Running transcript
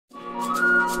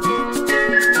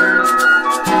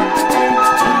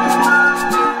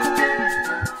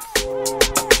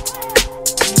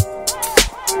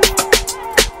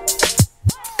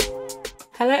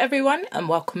everyone and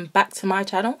welcome back to my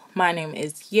channel. My name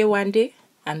is Yewande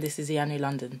and this is Yanu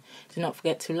London. Do not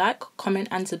forget to like, comment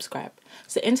and subscribe.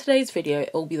 So in today's video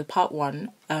it will be the part 1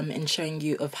 in showing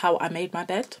you of how I made my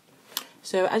bed.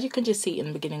 So as you can just see in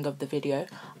the beginning of the video,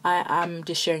 I am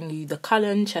just showing you the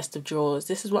Cullen chest of drawers.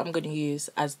 This is what I'm going to use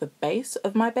as the base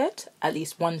of my bed, at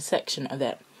least one section of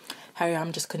it. How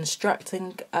I'm just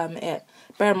constructing it.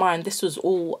 Bear in mind this was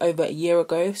all over a year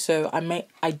ago, so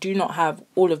I do not have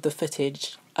all of the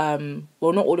footage.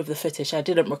 Well, not all of the footage. I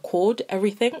didn't record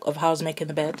everything of how I was making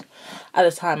the bed. At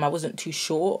the time I wasn't too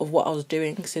sure of what I was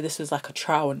doing, so this was like a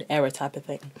trial and error type of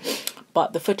thing.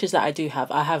 But the footage that I do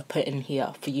have, I have put in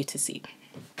here for you to see.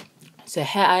 So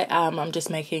here I am, I'm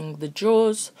just making the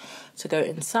drawers to go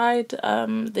inside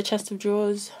the chest of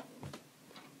drawers.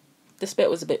 This bit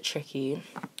was a bit tricky,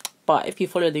 but if you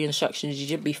follow the instructions you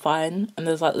should be fine. And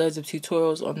there's like loads of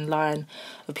tutorials online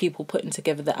of people putting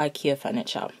together the IKEA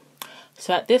furniture.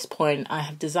 So at this point I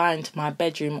have designed my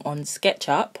bedroom on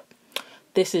SketchUp.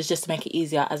 This is just to make it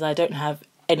easier as I don't have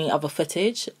any other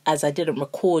footage, as I didn't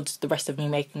record the rest of me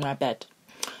making my bed.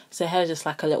 So here's just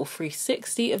like a little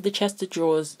 360 of the chest of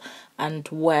drawers and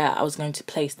where I was going to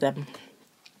place them.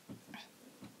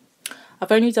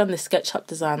 I've only done the SketchUp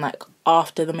design like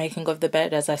after the making of the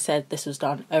bed. As I said, this was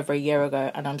done over a year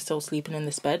ago and I'm still sleeping in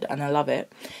this bed and I love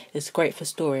it. It's great for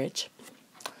storage.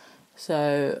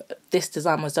 So this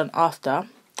design was done after.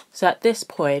 So at this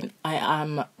point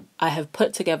I have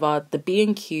put together the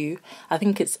B&Q. I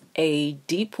think it's a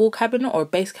deep wall cabinet or a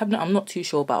base cabinet. I'm not too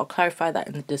sure, but I'll clarify that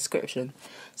in the description.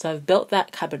 So I've built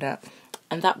that cabinet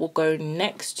and that will go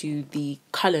next to the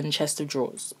Cullen chest of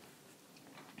drawers.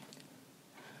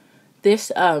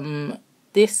 This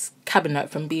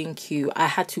cabinet from B&Q, I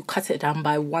had to cut it down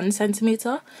by 1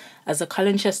 centimeter. As a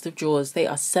Cullen chest of drawers, they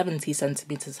are 70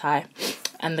 centimeters high,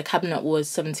 and the cabinet was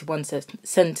 71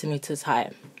 centimeters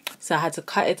high. So I had to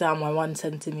cut it down by 1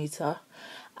 centimeter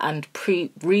and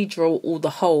re-drill all the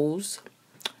holes.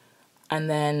 And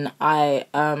then I,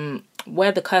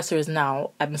 where the cursor is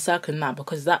now, I'm circling that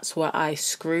because that's where I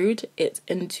screwed it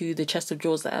into the chest of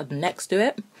drawers that are next to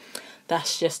it.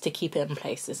 That's just to keep it in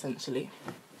place, essentially.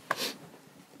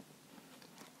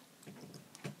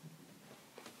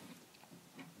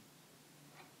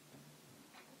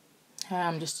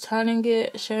 I'm just turning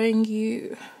it, showing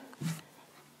you.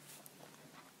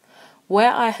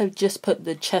 Where I have just put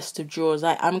the chest of drawers,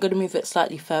 I'm going to move it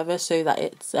slightly further so that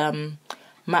it's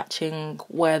matching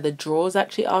where the drawers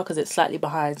actually are, because it's slightly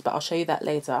behind, but I'll show you that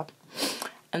later.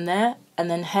 And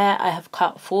then here I have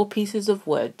cut 4 pieces of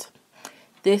wood.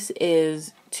 This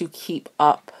is to keep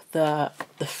up the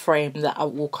frame that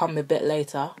will come a bit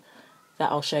later,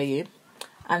 that I'll show you.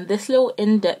 And this little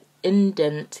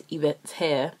indent even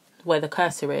here, where the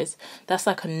cursor is, that's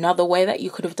like another way that you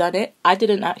could have done it. I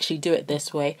didn't actually do it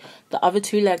this way. The other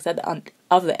 2 legs at the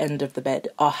other end of the bed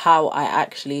are how I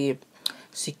actually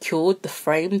secured the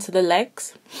frame to the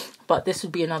legs. But this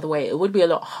would be another way. It would be a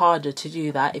lot harder to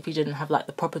do that if you didn't have like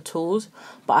the proper tools,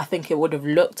 but I think it would have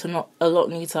looked a lot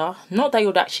neater. Not that you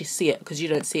would actually see it, because you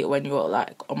don't see it when you're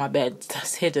like on my bed,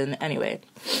 that's hidden anyway.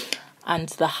 And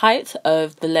the height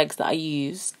of the legs that I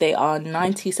use, they are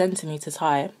 90 centimeters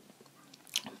high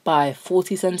by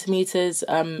 40 centimeters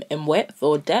in width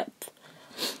or depth,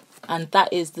 and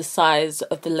that is the size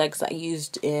of the legs that I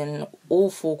used in all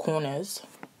 4 corners.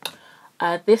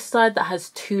 This side that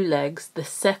has 2 legs, the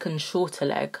second shorter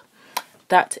leg,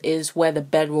 that is where the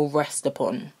bed will rest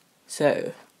upon.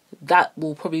 So that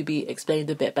will probably be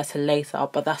explained a bit better later,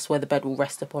 but that's where the bed will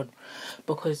rest upon,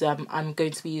 because I'm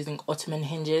going to be using ottoman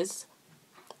hinges.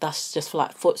 That's just for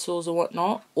like footstools or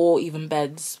whatnot, or even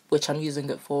beds, which I'm using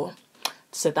it for.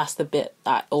 So that's the bit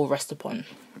that it will rest upon.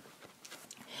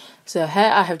 So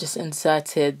here I have just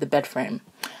inserted the bed frame,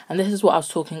 and this is what I was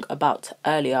talking about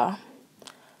earlier.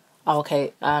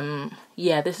 Okay,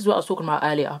 yeah, this is what I was talking about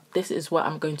earlier. This is where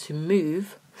I'm going to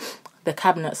move the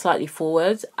cabinet slightly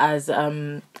forward, as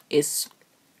you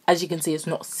can see, it's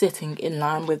not sitting in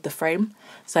line with the frame.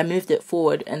 So I moved it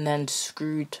forward and then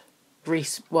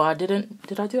well, I didn't.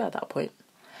 Did I do it at that point?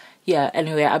 Yeah,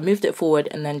 anyway, I moved it forward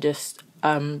and then just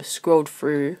screwed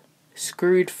through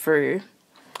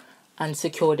and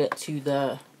secured it to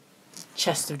the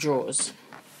chest of drawers.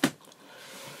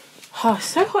 Oh, it's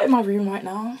so hot in my room right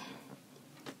now.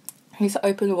 I need to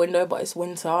open the window, but it's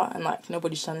winter and like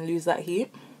nobody's trying to lose that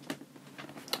heat.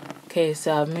 Okay,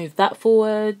 so I've moved that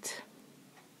forward.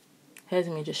 Here's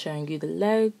me just showing you the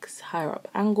legs, higher up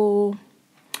angle.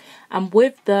 And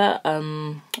with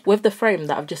the frame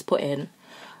that I've just put in,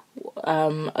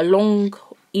 along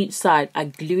each side I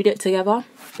glued it together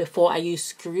before I used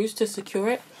screws to secure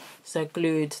it. So I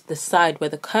glued the side where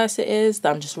the cursor is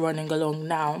that I'm just running along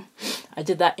now. I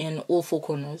did that in all 4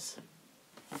 corners.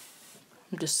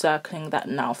 I'm just circling that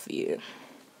now for you.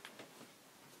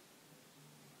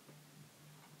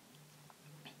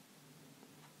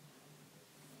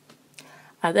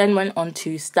 I then went on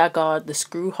to stagger the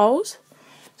screw holes.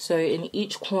 So in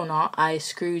each corner I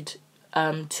screwed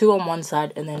 2 on one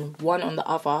side and then 1 on the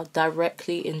other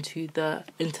directly into the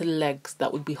legs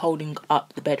that would be holding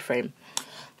up the bed frame.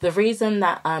 The reason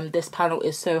that this panel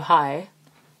is so high,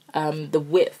 the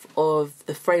width of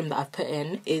the frame that I've put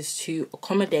in, is to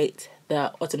accommodate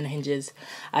the ottoman hinges.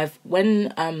 When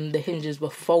the hinges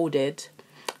were folded,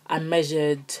 I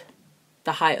measured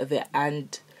the height of it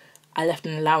and I left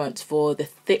an allowance for the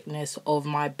thickness of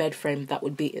my bed frame that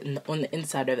would be on the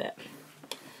inside of it.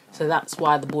 So that's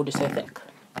why the board is so thick.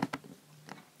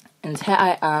 And here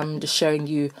I am just showing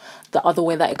you the other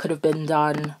way that it could have been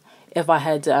done if I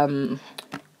had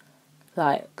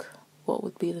like, what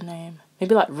would be the name?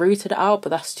 Maybe like rooted it out, but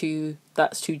that's too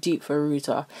deep for a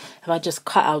router. If I just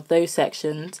cut out those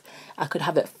sections, I could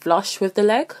have it flush with the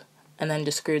leg and then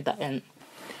just screwed that in.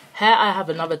 Here I have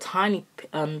another tiny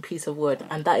piece of wood,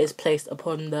 and that is placed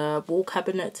upon the wall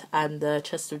cabinet and the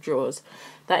chest of drawers.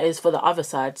 That is for the other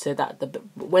side, so that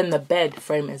when the bed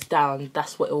frame is down,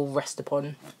 that's what it will rest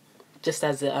upon. Just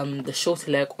as the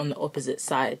shorter leg on the opposite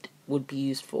side would be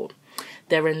used for.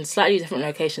 They're in slightly different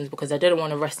locations because I didn't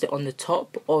want to rest it on the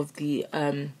top of the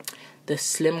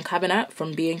slim cabinet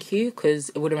from B&Q because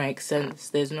it wouldn't make sense.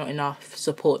 There's not enough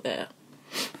support there.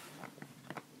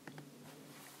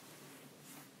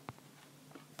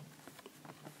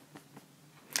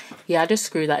 Yeah, I just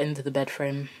screwed that into the bed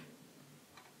frame.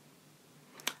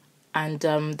 And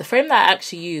the frame that I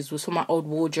actually used was for my old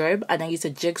wardrobe, and I used a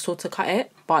jigsaw to cut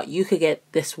it, but you could get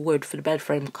this wood for the bed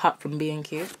frame cut from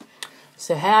B&Q.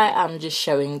 So here I am just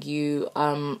showing you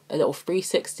a little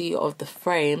 360 of the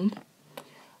frame.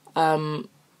 So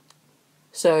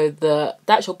the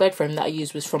actual bed frame that I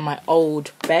used was from my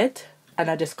old bed, and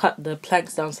I just cut the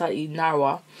planks down slightly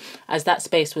narrower as that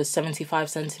space was 75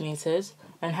 centimeters.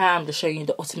 And here I'm just showing you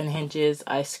the ottoman hinges.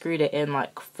 I screwed it in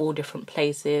like 4 different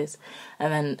places,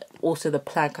 and then also the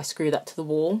plank, I screwed that to the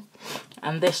wall,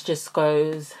 and this just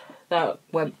goes, that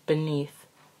went beneath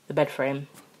the bed frame.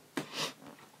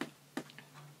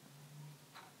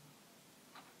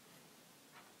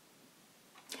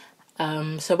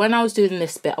 So when I was doing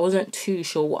this bit, I wasn't too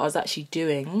sure what I was actually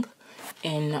doing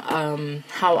in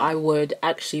how I would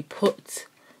actually put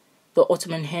the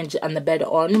ottoman hinge and the bed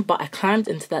on, but I climbed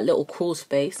into that little crawl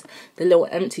space, the little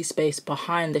empty space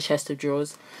behind the chest of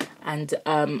drawers, and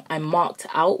I marked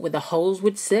out where the holes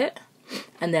would sit,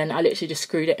 and then I literally just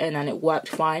screwed it in and it worked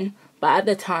fine. But at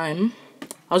the time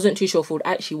I wasn't too sure if it would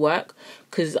actually work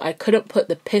because I couldn't put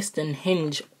the piston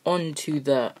hinge onto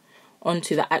the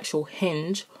actual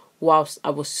hinge whilst I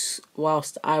was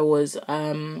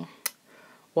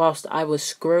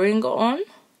screwing it on,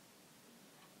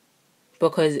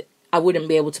 because I wouldn't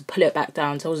be able to pull it back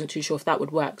down, so I wasn't too sure if that would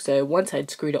work. So once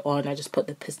I'd screwed it on, I just put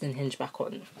the piston hinge back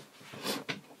on.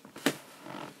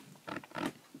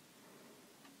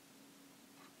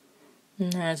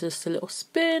 And there's just a little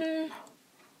spin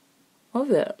of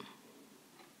it.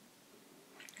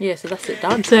 Yeah, so that's it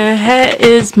done. So here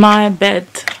is my bed,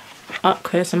 up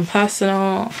close and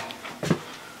personal.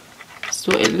 That's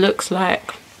what it looks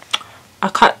like. I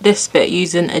cut this bit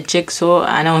using a jigsaw,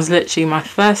 and it was literally my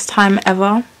first time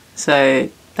ever, so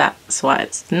that's why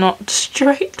it's not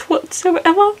straight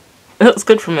whatsoever. It looks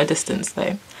good from a distance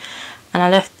though. And I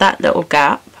left that little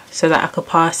gap so that I could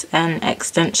pass an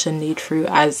extension lead through,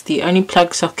 as the only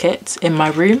plug sockets in my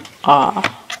room are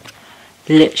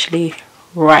literally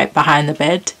right behind the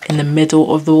bed in the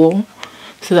middle of the wall.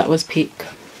 So that was peak.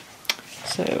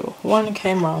 So one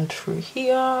came round through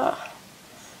here,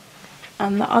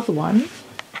 and the other one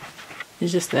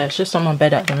is just there. It's just on my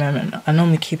bed at the moment. I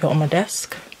normally keep it on my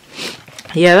desk.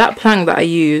 Yeah, that plank that I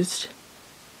used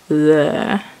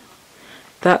there,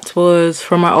 that was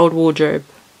from my old wardrobe,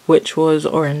 which was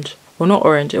orange. Well, not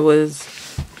orange, it was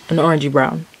an orangey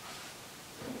brown.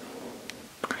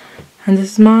 And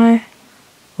this is my,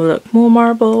 well, look, more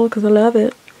marble because I love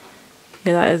it.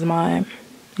 Yeah, that is my,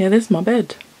 yeah, this is my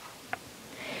bed.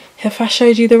 If I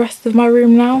showed you the rest of my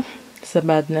room now, it's a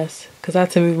madness because I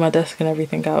had to move my desk and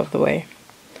everything out of the way.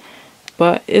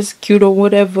 But it's cute or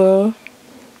whatever.